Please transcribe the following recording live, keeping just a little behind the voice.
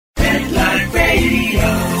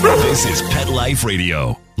This is Pet Life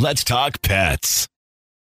Radio. Let's talk pets.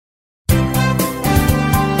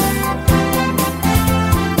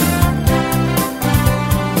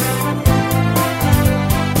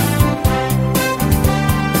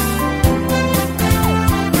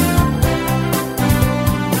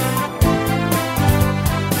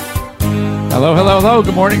 Hello, hello, hello.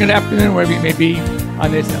 Good morning, good afternoon, wherever you may be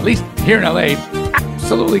on this, at least here in LA,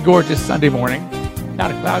 absolutely gorgeous Sunday morning.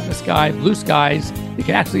 Not a cloud in the sky, blue skies. You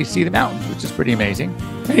can actually see the mountains, which is pretty amazing.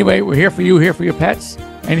 Anyway, we're here for you, here for your pets.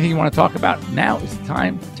 Anything you want to talk about, now is the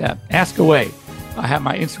time to ask away. I have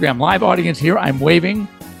my Instagram live audience here. I'm waving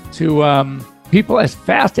to people as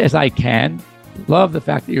fast as I can. Love the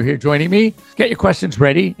fact that you're here joining me. Get your questions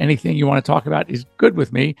ready. Anything you want to talk about is good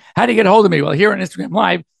with me. How do you get a hold of me? Well, here on Instagram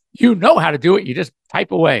Live, you know how to do it. You just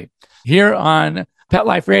type away. Here on Pet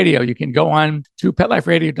Life Radio, you can go on to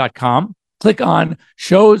petliferadio.com, click on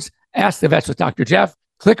shows, Ask the Vets with Dr. Jeff,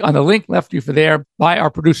 click on the link left you for there by our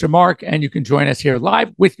producer, Mark, and you can join us here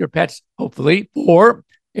live with your pets, hopefully. Or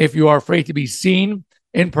if you are afraid to be seen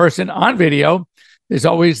in person on video, there's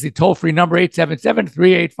always the toll-free number,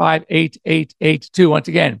 877-385-8882. Once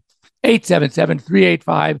again,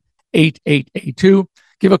 877-385-8882.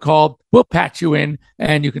 Give a call. We'll patch you in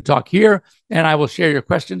and you can talk here and I will share your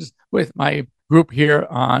questions with my group here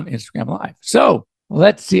on Instagram Live. So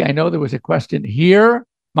let's see. I know there was a question here.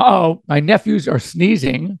 Oh, my nephews are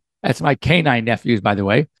sneezing. That's my canine nephews, by the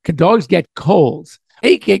way. Can dogs get colds?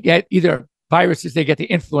 They can get either viruses. They get the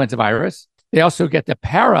influenza virus. They also get the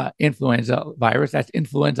para-influenza virus. That's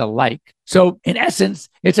influenza-like. So in essence,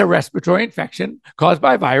 it's a respiratory infection caused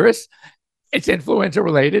by a virus. It's influenza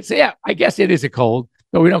related. So yeah, I guess it is a cold.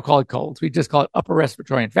 But we don't call it colds. We just call it upper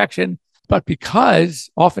respiratory infection. But because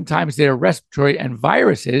oftentimes they're respiratory and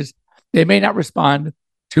viruses, they may not respond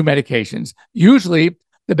to medications. Usually,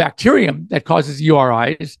 the bacterium that causes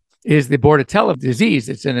URIs is the Bordetella disease.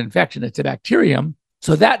 It's an infection. It's a bacterium.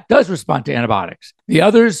 So that does respond to antibiotics. The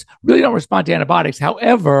others really don't respond to antibiotics.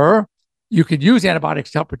 However, you can use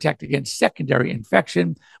antibiotics to help protect against secondary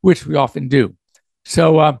infection, which we often do.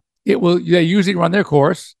 So they usually run their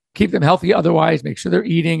course. Keep them healthy otherwise, make sure they're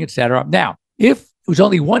eating, etc. Now, if it was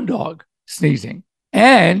only one dog sneezing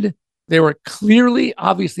and they were clearly,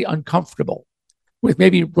 obviously uncomfortable with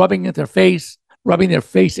maybe rubbing their face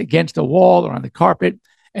against a wall or on the carpet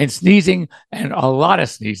and sneezing and a lot of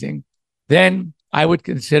sneezing, then I would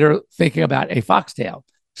consider thinking about a foxtail,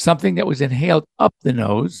 something that was inhaled up the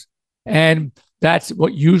nose. And that's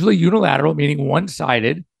what usually unilateral, meaning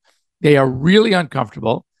one-sided. They are really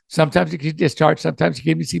uncomfortable. Sometimes you can discharge. Sometimes you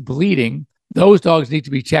can even see bleeding. Those dogs need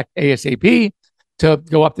to be checked ASAP to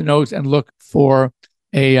go up the nose and look for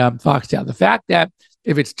a foxtail. The fact that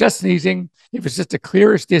if it's just sneezing, if it's just a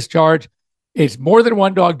clearish discharge, it's more than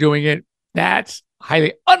one dog doing it. That's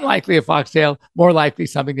highly unlikely a foxtail, more likely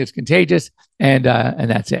something that's contagious, and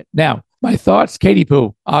that's it. Now, my thoughts, Katie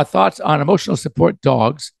Poo, thoughts on emotional support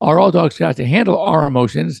dogs. Are all dogs got to handle our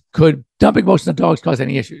emotions? Could dumping most of the dogs cause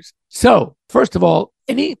any issues? So, first of all,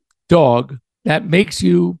 any dog that makes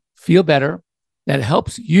you feel better, that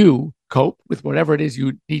helps you cope with whatever it is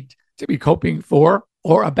you need to be coping for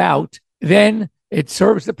or about, then it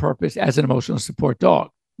serves the purpose as an emotional support dog.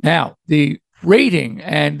 Now, the rating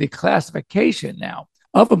and the classification now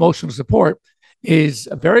of emotional support is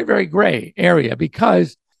a very, very gray area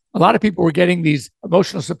because a lot of people were getting these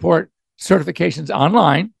emotional support certifications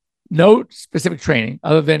online, no specific training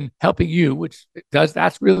other than helping you, which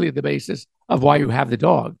that's really the basis of why you have the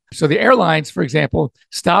dog. So the airlines, for example,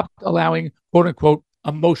 stopped allowing quote unquote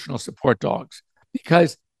emotional support dogs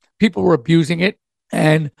because people were abusing it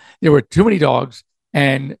and there were too many dogs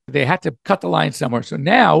and they had to cut the line somewhere. So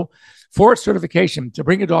now for certification to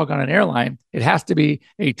bring a dog on an airline, it has to be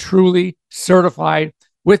a truly certified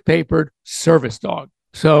with papered service dog.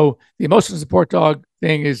 So the emotional support dog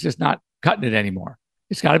thing is just not cutting it anymore.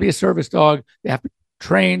 It's got to be a service dog. They have to be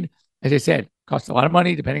trained. As I said, costs a lot of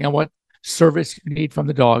money depending on what service you need from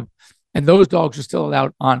the dog. And those dogs are still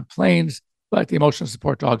allowed on planes, but the emotional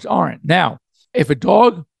support dogs aren't. Now, if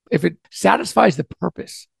it satisfies the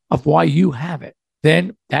purpose of why you have it,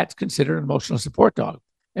 then that's considered an emotional support dog.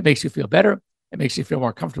 It makes you feel better. It makes you feel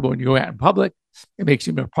more comfortable when you go out in public. It makes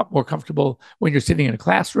you more comfortable when you're sitting in a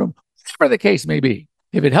classroom, whatever the case may be.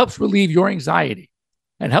 If it helps relieve your anxiety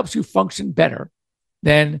and helps you function better,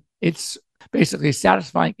 then it's basically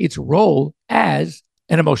satisfying its role as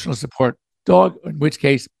an emotional support dog, in which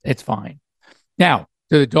case it's fine. Now,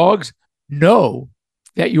 do the dogs know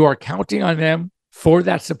that you are counting on them for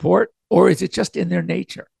that support, or is it just in their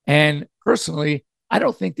nature? And personally, I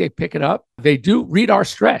don't think they pick it up. They do read our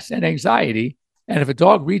stress and anxiety, And if a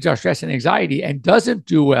dog reads our stress and anxiety and doesn't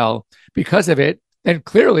do well because of it, then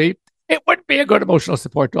clearly it wouldn't be a good emotional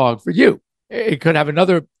support dog for you. It could have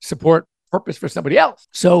another support purpose for somebody else.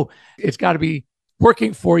 So it's got to be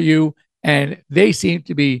working for you. And they seem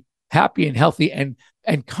to be happy and healthy and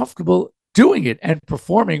comfortable doing it and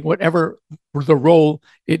performing whatever the role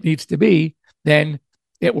it needs to be, then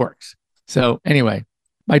it works. So anyway,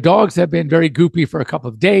 my dogs have been very goopy for a couple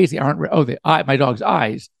of days. They aren't, my dog's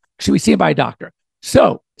eyes. Should we see him by a doctor?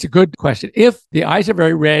 So it's a good question. If the eyes are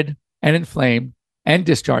very red and inflamed and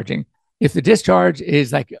discharging, if the discharge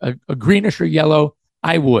is like a greenish or yellow,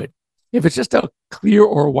 I would. If it's just a clear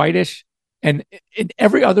or whitish, and in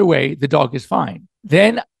every other way, the dog is fine,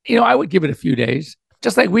 then, I would give it a few days.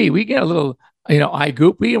 Just like we get a little, eye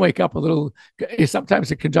goop. We wake up a little,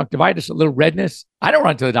 sometimes a conjunctivitis, a little redness. I don't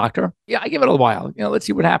run to the doctor. I give it a while. Let's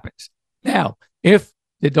see what happens. Now, if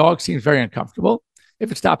the dog seems very uncomfortable,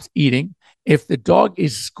 if it stops eating, if the dog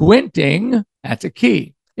is squinting, that's a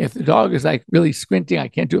key. If the dog is like really squinting, I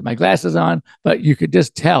can't do it with my glasses on, but you could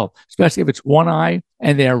just tell, especially if it's one eye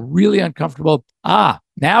and they're really uncomfortable.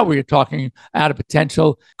 Now we're talking about a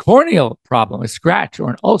potential corneal problem, a scratch or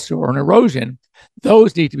an ulcer or an erosion.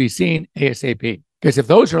 Those need to be seen ASAP, because if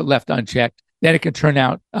those are left unchecked, then it can turn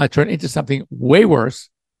into something way worse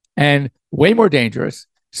and way more dangerous.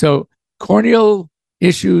 So corneal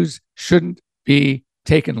issues shouldn't be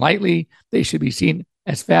taken lightly. They should be seen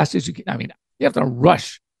as fast as you can. You have to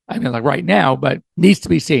rush. Like right now, but needs to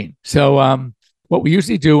be seen. So what we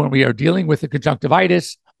usually do when we are dealing with a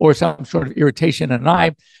conjunctivitis or some sort of irritation in an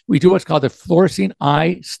eye, we do what's called the fluorescein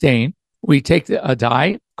eye stain. We take a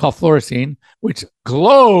dye called fluorescein, which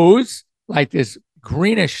glows like this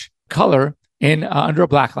greenish color in under a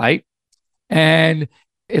black light. And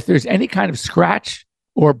if there's any kind of scratch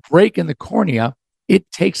or break in the cornea,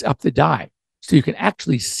 it takes up the dye. So you can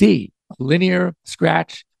actually see a linear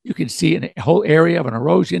scratch. You can see a whole area of an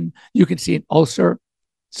erosion. You can see an ulcer.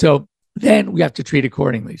 So then we have to treat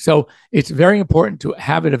accordingly. So it's very important to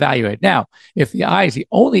have it evaluated. Now, if the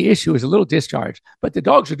only issue is a little discharge, but the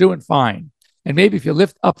dogs are doing fine, and maybe if you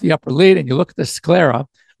lift up the upper lid and you look at the sclera,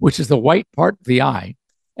 which is the white part of the eye,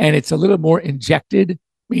 and it's a little more injected,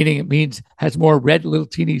 meaning it has more red, little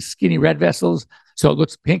teeny skinny red vessels, so it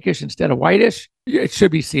looks pinkish instead of whitish, it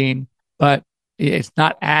should be seen, but it's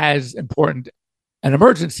not as important an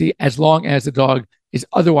emergency as long as the dog is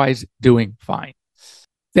otherwise doing fine.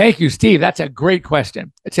 Thank you, Steve. That's a great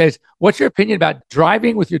question. It says, what's your opinion about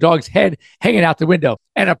driving with your dog's head hanging out the window?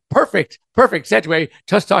 And a perfect segue,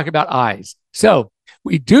 just talking about eyes. So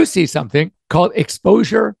we do see something called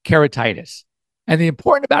exposure keratitis. And the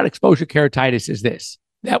important about exposure keratitis is this,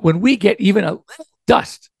 that when we get even a little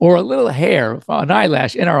dust or a little hair, an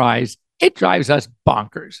eyelash in our eyes, it drives us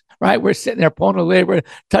bonkers, right? We're sitting there pulling the lid, we're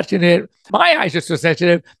touching it. My eyes are so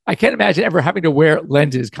sensitive. I can't imagine ever having to wear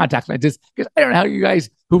contact lenses, because I don't know how you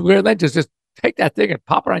guys who wear lenses just take that thing and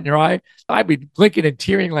pop it on your eye. I'd be blinking and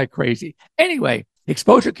tearing like crazy. Anyway,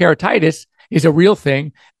 exposure keratitis is a real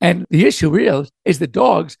thing. And the issue is the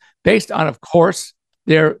dogs, based on, of course,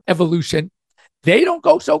 their evolution, they don't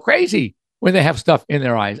go so crazy when they have stuff in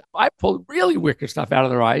their eyes. I pulled really wicked stuff out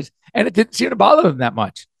of their eyes, and it didn't seem to bother them that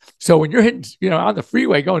much. So when you're hitting, on the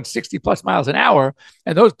freeway going 60 plus miles an hour,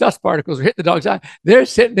 and those dust particles are hitting the dog's eye, they're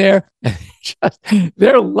sitting there and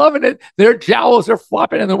they're loving it. Their jowls are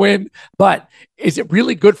flopping in the wind. But is it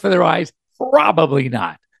really good for their eyes? Probably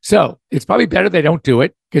not. So it's probably better they don't do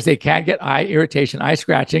it, because they can get eye irritation, eye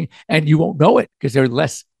scratching, and you won't know it because they're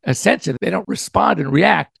less sensitive. They don't respond and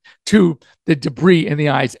react to the debris in the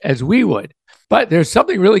eyes as we would. But there's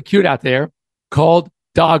something really cute out there called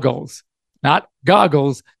doggles, not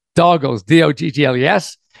goggles, doggles,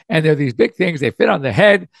 D-O-G-G-L-E-S. And they're these big things. They fit on the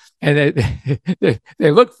head, and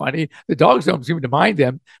they look funny. The dogs don't seem to mind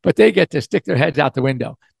them, but they get to stick their heads out the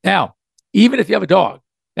window. Now, even if you have a dog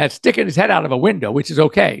that's sticking his head out of a window, which is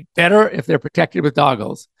okay, better if they're protected with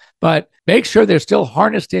doggles, but make sure they're still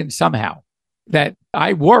harnessed in somehow. That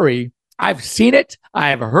I worry. I've seen it. I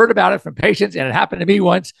have heard about it from patients, and it happened to me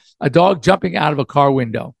once, a dog jumping out of a car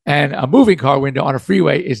window, and a moving car window on a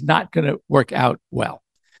freeway is not going to work out well.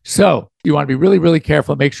 So you want to be really, really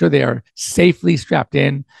careful. Make sure they are safely strapped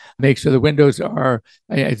in. Make sure the windows are,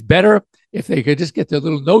 it's better if they could just get their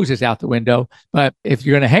little noses out the window. But if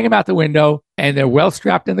you're going to hang them out the window and they're well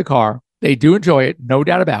strapped in the car, they do enjoy it, no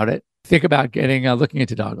doubt about it. Think about looking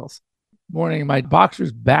into doggles. Morning, my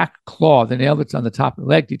boxer's back claw, the nail that's on the top of the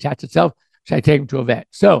leg, detached itself. Should I take him to a vet?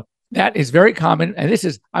 So that is very common. And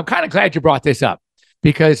I'm kind of glad you brought this up,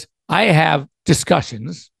 because I have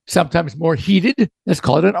discussions, sometimes more heated, let's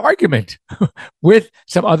call it an argument, with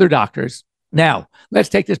some other doctors Now, let's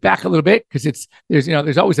take this back a little bit because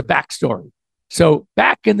there's always a backstory. So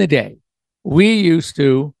back in the day, we used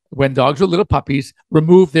to, when dogs were little puppies,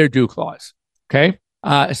 remove their dew claws, okay?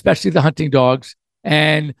 Especially the hunting dogs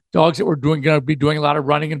and dogs that were going to be doing a lot of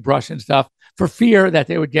running and brush and stuff for fear that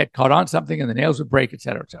they would get caught on something and the nails would break, et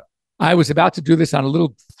cetera, et cetera. I was about to do this on a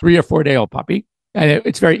little 3 or 4 day old puppy. And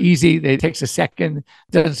it's very easy. It takes a second.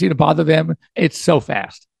 Doesn't seem to bother them. It's so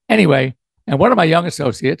fast. Anyway, and one of my young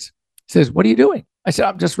associates says, "What are you doing?" I said,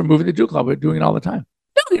 "I'm just removing the dew claw. We're doing it all the time."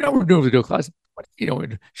 "No, you don't remove the dew claws." "What, you know,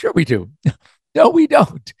 sure we do." "No, we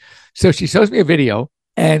don't." So she shows me a video.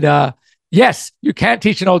 And yes, you can't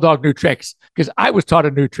teach an old dog new tricks because I was taught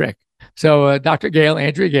a new trick. So Dr. Gale,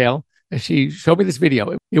 Andrea Gale, she showed me this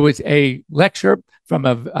video. It was a lecture from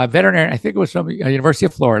a veterinarian. I think it was from the University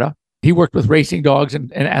of Florida. He worked with racing dogs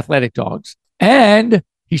and athletic dogs. And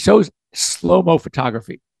he shows slow-mo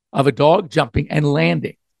photography of a dog jumping and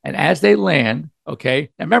landing. And as they land, okay,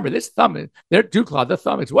 and remember, this thumb, their dew claw, the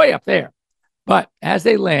thumb is way up there. But as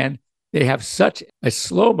they land, they have such a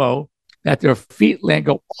slow-mo that their feet land,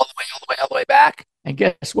 go all the way back. And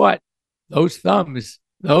guess what? Those thumbs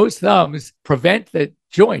prevent the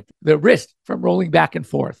joint, the wrist, from rolling back and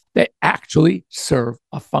forth. They actually serve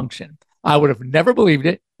a function. I would have never believed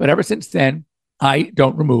it, but ever since then, I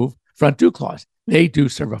don't remove front dew claws. They do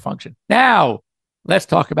serve a function. Now, let's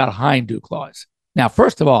talk about hind dew claws. Now,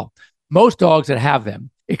 first of all, most dogs that have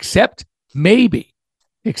them, except maybe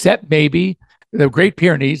the Great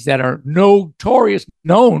Pyrenees that are known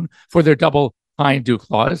for their double hind dew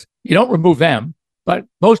claws, you don't remove them. But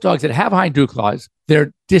most dogs that have hind dew claws,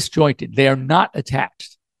 they're disjointed. They are not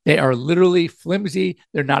attached. They are literally flimsy.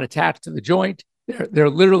 They're not attached to the joint. They're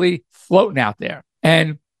literally floating out there.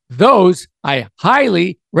 And those I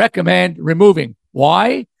highly recommend removing.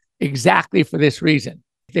 Why? Exactly for this reason.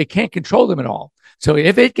 They can't control them at all. So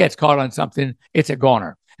if it gets caught on something, it's a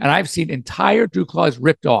goner. And I've seen entire dew claws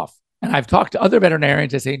ripped off. And I've talked to other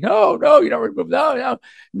veterinarians that say, no, you don't remove, no.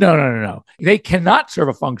 They cannot serve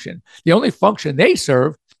a function. The only function they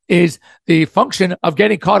serve is the function of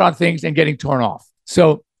getting caught on things and getting torn off.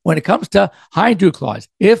 So when it comes to hind dew claws,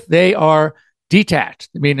 if they are detached,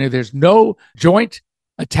 meaning there's no joint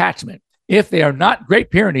attachment, if they are not Great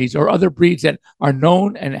Pyrenees or other breeds that are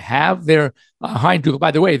known and have their hind dew, by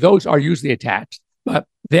the way, those are usually attached, but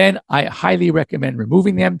then I highly recommend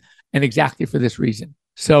removing them, and exactly for this reason.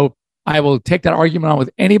 So I will take that argument on with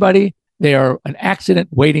anybody. They are an accident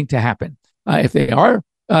waiting to happen. If they are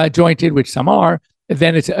jointed, which some are,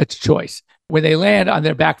 then it's a choice. When they land on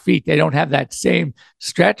their back feet, they don't have that same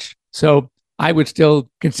stretch. So I would still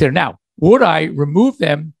consider. Now, would I remove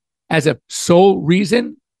them as a sole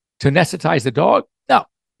reason to anesthetize the dog? No.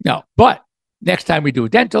 But next time we do a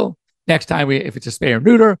dental, next time if it's a spay or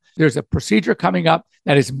neuter, there's a procedure coming up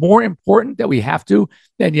that is more important that we have to,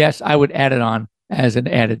 then yes, I would add it on as an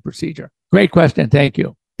added procedure. Great question. Thank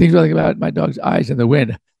you. Things I think about my dog's eyes in the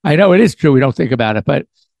wind. I know it is true. We don't think about it,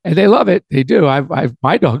 and they love it. They do.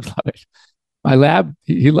 My dogs love it. My lab,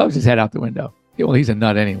 he loves his head out the window. Well, he's a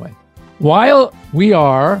nut anyway. While we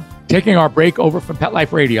are taking our break over from Pet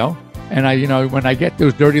Life Radio, and when I get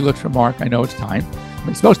those dirty looks from Mark, I know it's time.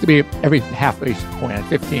 It's supposed to be every halfway point at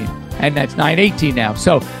 15, and that's 9:18 now.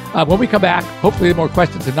 So when we come back, hopefully there are more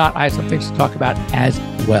questions. If not, I have some things to talk about as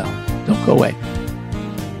well. Don't go away.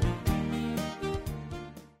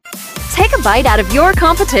 Take a bite out of your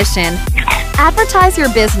competition. Advertise your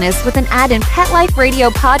business with an ad in Pet Life Radio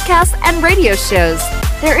podcasts and radio shows.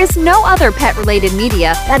 There is no other pet-related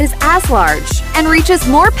media that is as large and reaches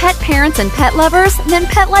more pet parents and pet lovers than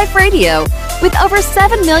Pet Life Radio. With over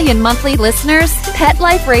 7 million monthly listeners, Pet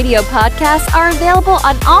Life Radio podcasts are available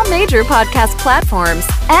on all major podcast platforms.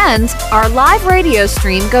 And our live radio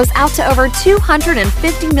stream goes out to over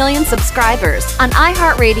 250 million subscribers on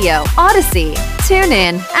iHeartRadio, Odyssey,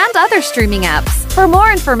 TuneIn, and other streaming apps. For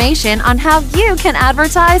more information on how you can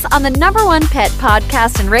advertise on the #1 pet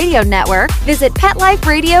podcast and radio network, visit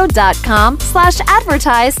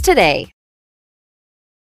PetLifeRadio.com/advertise today.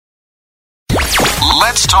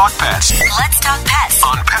 Let's talk pets. Let's talk pets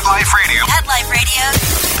On Pet Life Radio. Pet Life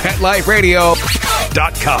Radio.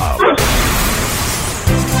 PetLifeRadio.com.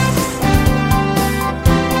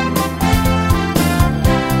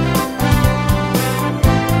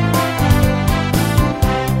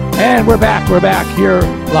 And we're back. We're back here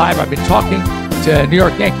live. I've been talking to New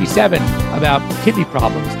York Yankee 7 about kidney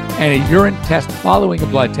problems and a urine test following a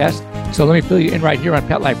blood test. So let me fill you in right here on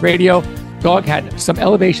Pet Life Radio. Dog had some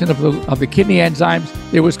elevation of the kidney enzymes.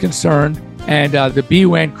 It was concerned, and the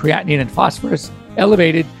BUN, creatinine, and phosphorus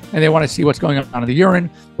elevated, and they want to see what's going on in the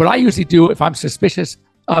urine. What I usually do if I'm suspicious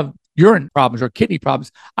of urine problems or kidney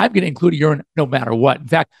problems, I'm going to include urine no matter what. In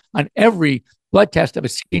fact, on every blood test of a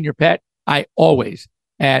senior pet, I always,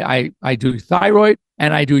 and I do thyroid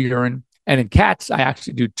and I do urine. And in cats, I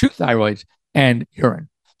actually do 2 thyroids and urine.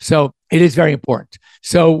 So it is very important.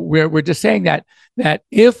 So we're just saying that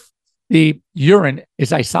if the urine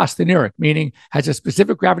is isostonuric, meaning has a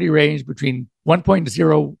specific gravity range between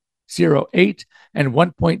 1.008 and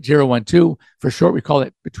 1.012, for short, we call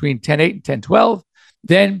it between 10.8 and 10.12,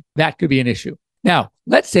 then that could be an issue. Now,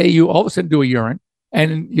 let's say you all of a sudden do a urine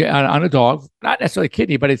and on a dog, not necessarily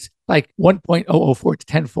kidney, but it's like 1.004 to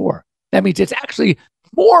 10.4. That means it's actually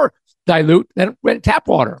more dilute than tap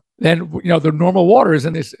water, than the normal waters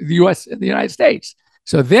in the U.S. in the United States.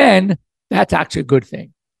 So then that's actually a good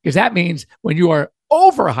thing, because that means when you are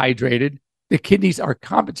overhydrated, the kidneys are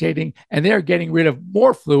compensating and they're getting rid of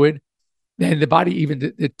more fluid than the body, even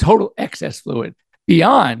the total excess fluid,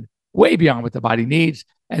 way beyond what the body needs.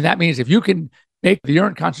 And that means if you can make the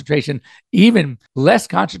urine concentration even less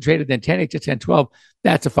concentrated than 10.8 to 10.12,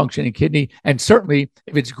 that's a functioning kidney. And certainly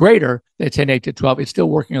if it's greater than 10.8 to 12, it's still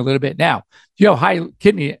working a little bit. Now, if you have high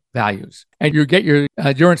kidney values and you get your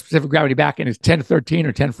urine specific gravity back and it's 10 to 13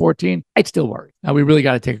 or 10 to 14, I'd still worry. Now, we really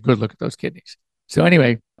got to take a good look at those kidneys. So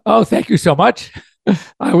anyway, thank you so much.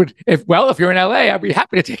 If you're in LA, I'd be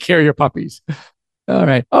happy to take care of your puppies. All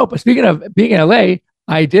right. Oh, but speaking of being in LA,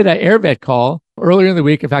 I did an AirVet call earlier in the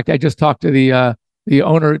week. In fact, I just talked to the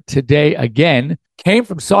owner today again, came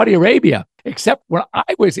from Saudi Arabia, except when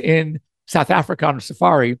I was in South Africa on a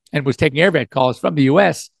safari and was taking AirVet calls from the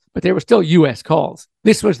US, but they were still US calls.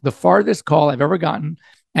 This was the farthest call I've ever gotten.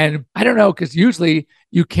 And I don't know, because usually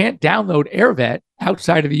you can't download AirVet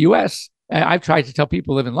outside of the US. I've tried to tell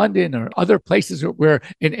people who live in London or other places where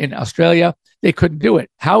in Australia, they couldn't do it.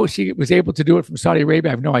 How she was able to do it from Saudi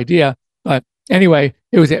Arabia, I have no idea. But anyway,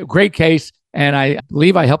 it was a great case, and I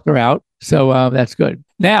believe I helped her out. So that's good.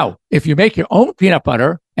 Now, if you make your own peanut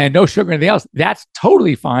butter and no sugar or anything else, that's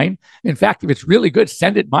totally fine. In fact, if it's really good,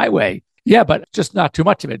 send it my way. Yeah, but just not too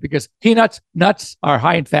much of it, because nuts are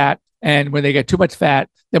high in fat. And when they get too much fat,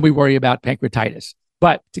 then we worry about pancreatitis.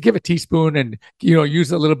 But to give a teaspoon and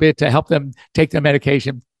use a little bit to help them take their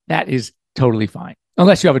medication, that is totally fine.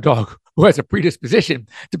 Unless you have a dog who has a predisposition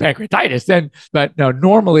to pancreatitis, then. But no,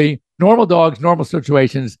 normally, normal dogs, normal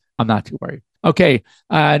situations, I'm not too worried. Okay,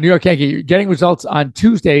 New York Yankee, you're getting results on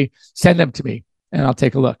Tuesday. Send them to me, and I'll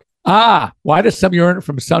take a look. Why does some urine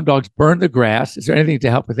from some dogs burn the grass? Is there anything to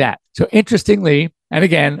help with that? So interestingly, and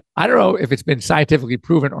again, I don't know if it's been scientifically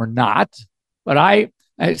proven or not, but I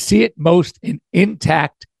see it most in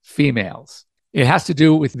intact females. It has to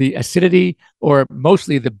do with the acidity, or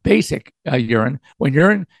mostly the basic urine. When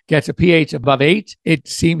urine gets a pH above 8, it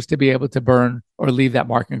seems to be able to burn or leave that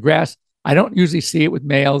mark in grass. I don't usually see it with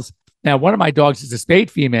males. Now, one of my dogs is a spayed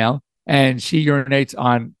female, and she urinates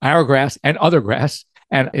on our grass and other grass,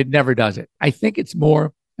 and it never does it. I think it's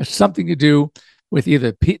more something to do with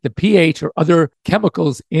either the pH or other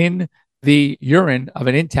chemicals in the urine of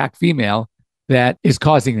an intact female that is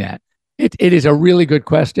causing that. It is a really good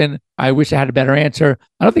question. I wish I had a better answer.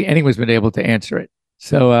 I don't think anyone's been able to answer it.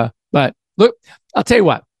 So, but look, I'll tell you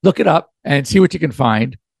what, look it up and see what you can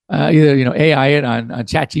find. Either, AI it on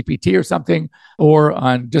ChatGPT or something, or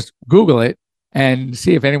on just Google it and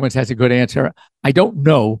see if anyone has a good answer. I don't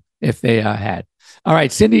know if they had. All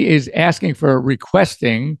right. Cindy is asking for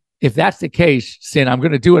requesting. If that's the case, Sin, I'm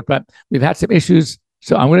going to do it, but we've had some issues.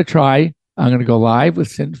 So I'm going to try. I'm going to go live with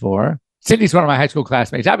Sin 4. Cindy's one of my high school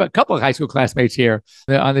classmates. I have a couple of high school classmates here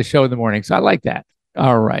on the show in the morning. So I like that.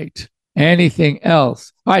 All right. Anything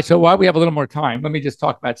else? All right. So while we have a little more time, let me just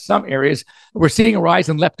talk about some areas. We're seeing a rise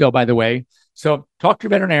in lepto, by the way. So talk to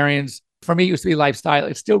veterinarians. For me, it used to be lifestyle.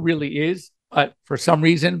 It still really is. But for some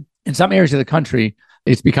reason, in some areas of the country,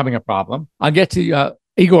 it's becoming a problem. I'll get to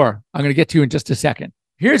Igor. I'm going to get to you in just a second.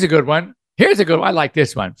 Here's a good one. I like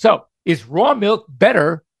this one. So is raw milk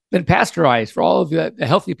better than pasteurized? For all of the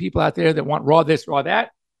healthy people out there that want raw this, raw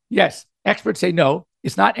that? Yes. Experts say no,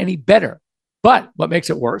 it's not any better. But what makes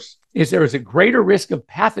it worse is there is a greater risk of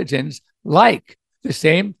pathogens like the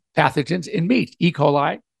same pathogens in meat, E.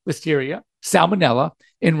 coli, Listeria, Salmonella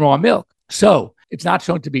in raw milk. So it's not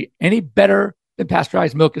shown to be any better than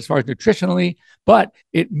pasteurized milk as far as nutritionally, but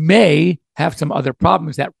it may have some other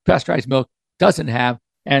problems that pasteurized milk doesn't have,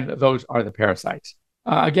 and those are the parasites.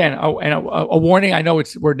 Again, a warning. I know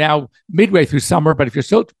we're now midway through summer, but if you're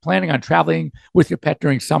still planning on traveling with your pet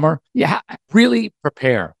during summer, really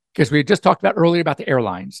prepare. Because we just talked about earlier about the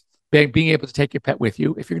airlines being able to take your pet with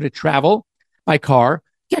you. If you're going to travel by car,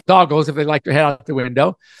 get goggles if they like to head out the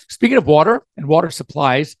window. Speaking of water and water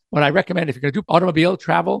supplies, what I recommend if you're going to do automobile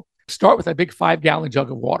travel, start with a big 5-gallon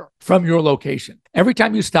jug of water from your location. Every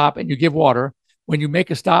time you stop and you give water, when you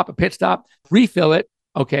make a pit stop, refill it,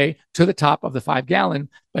 okay, to the top of the 5-gallon.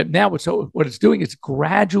 But now what it's doing is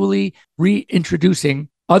gradually reintroducing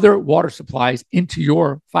other water supplies into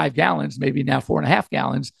your 5 gallons, maybe now 4.5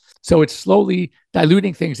 gallons. So it's slowly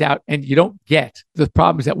diluting things out, and you don't get the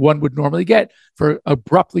problems that one would normally get for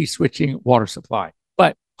abruptly switching water supply.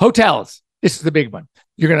 But hotels, this is the big one.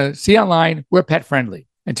 You're going to see online, we're pet friendly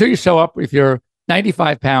until you show up with your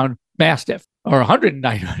 95-pound Mastiff or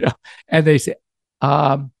 190, and they say,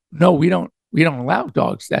 no, we don't allow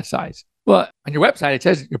dogs that size. Well, on your website, it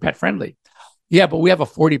says you're pet friendly. Yeah, but we have a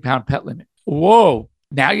 40-pound pet limit. Whoa.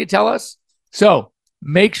 Now you tell us? So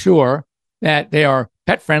make sure that they are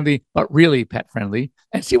pet friendly, but really pet friendly,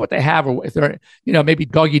 and see what they have, or if they're, maybe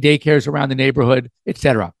doggy daycares around the neighborhood,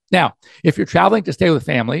 etc. Now, if you're traveling to stay with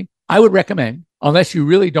family, I would recommend, unless you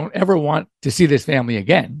really don't ever want to see this family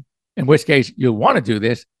again, in which case you'll want to do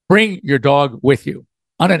this, bring your dog with you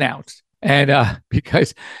unannounced. And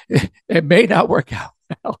because it may not work out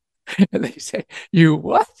well. And they say, you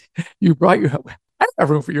what? You brought your, I don't have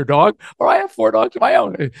room for your dog, or I have 4 dogs of my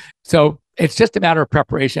own. So it's just a matter of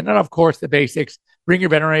preparation. And of course, the basics, bring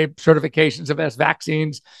your veterinary certifications if there's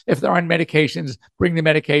vaccines. If they're on medications, bring the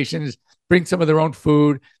medications, bring some of their own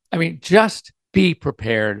food. I mean, just be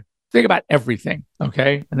prepared. Think about everything,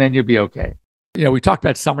 okay? And then you'll be okay. We talked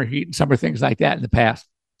about summer heat and summer things like that in the past.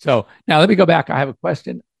 So now let me go back. I have a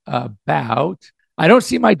question about, I don't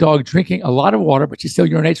see my dog drinking a lot of water, but she still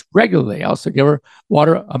urinates regularly. I also give her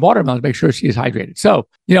a watermelon to make sure she is hydrated. So,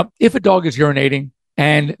 if a dog is urinating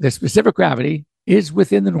and the specific gravity is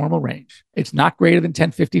within the normal range, it's not greater than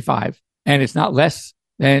 1055 and it's not less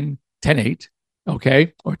than 10.8,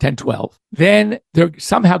 okay, or 1012, then they're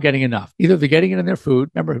somehow getting enough. Either they're getting it in their food.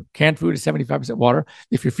 Remember, canned food is 75% water.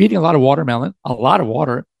 If you're feeding a lot of watermelon, a lot of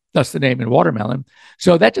water, that's the name in watermelon.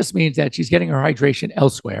 So that just means that she's getting her hydration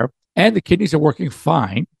elsewhere, and the kidneys are working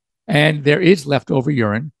fine, and there is leftover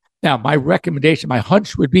urine. Now, my recommendation, my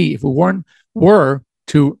hunch would be, if we were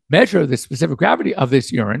to measure the specific gravity of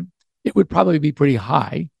this urine, it would probably be pretty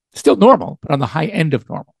high, still normal, but on the high end of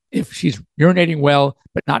normal, if she's urinating well,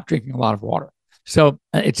 but not drinking a lot of water. So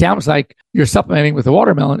it sounds like you're supplementing with the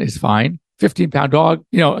watermelon is fine. 15-pound dog,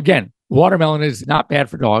 again, watermelon is not bad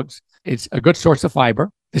for dogs. It's a good source of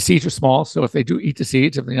fiber. The seeds are small, so if they do eat the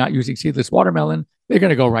seeds, if they're not using seedless watermelon, they're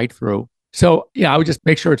going to go right through. So, I would just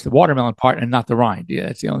make sure it's the watermelon part and not the rind. Yeah,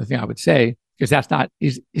 that's the only thing I would say, because that's not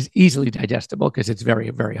is easily digestible, because it's very,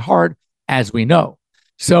 very hard, as we know.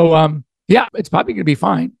 So, it's probably going to be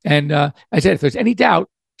fine. And I said, if there's any doubt,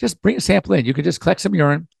 just bring a sample in. You can just collect some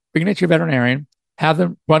urine, bring it to your veterinarian, have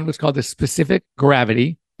them run what's called the specific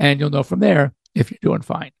gravity, and you'll know from there if you're doing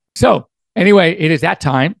fine. So, anyway, it is that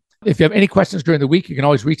time. If you have any questions during the week, you can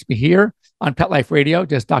always reach me here on Pet Life Radio,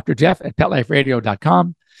 just Dr. Jeff at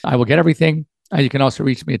PetLifeRadio.com. I will get everything. You can also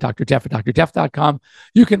reach me at Dr. Jeff at drjeff.com.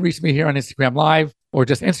 You can reach me here on Instagram Live, or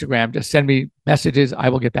just Instagram. Just send me messages. I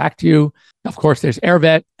will get back to you. Of course, there's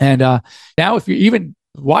AirVet. And now, if you're even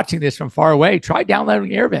watching this from far away, try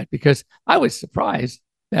downloading AirVet, because I was surprised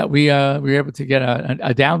that we were able to get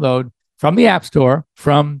a download from the App Store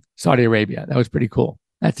from Saudi Arabia. That was pretty cool.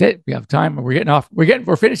 That's it. We have time.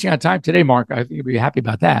 We're finishing on time today, Mark. I think you'll be happy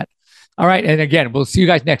about that. All right. And again, we'll see you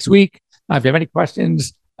guys next week. If you have any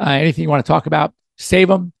questions, anything you want to talk about, save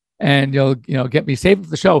them, and you'll get me saved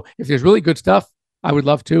for the show. If there's really good stuff, I would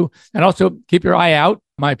love to. And also keep your eye out.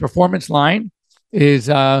 My performance line is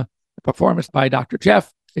Performance by Dr.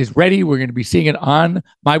 Jeff is ready. We're going to be seeing it on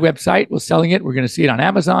my website. We're selling it. We're going to see it on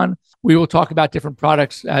Amazon. We will talk about different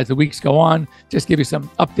products as the weeks go on. Just give you some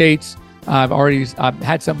updates. I've already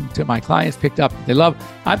had some to my clients picked up. They love.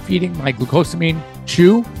 I'm feeding my glucosamine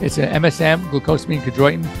chew. It's an MSM, glucosamine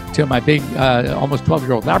chondroitin, to my big, almost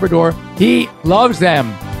 12-year-old Labrador. He loves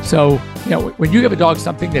them. So, when you give a dog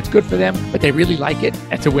something that's good for them, but they really like it,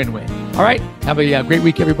 that's a win-win. All right. Have a great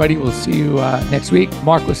week, everybody. We'll see you next week.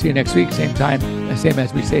 Mark, we'll see you next week. Same time, same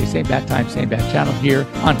as we say, same bad time, same bad channel here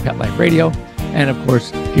on Pet Life Radio. And of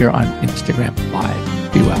course, here on Instagram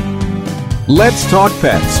Live. Be well. Let's Talk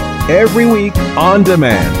Pets. Every week on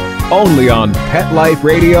demand, only on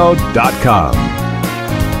PetLifeRadio.com.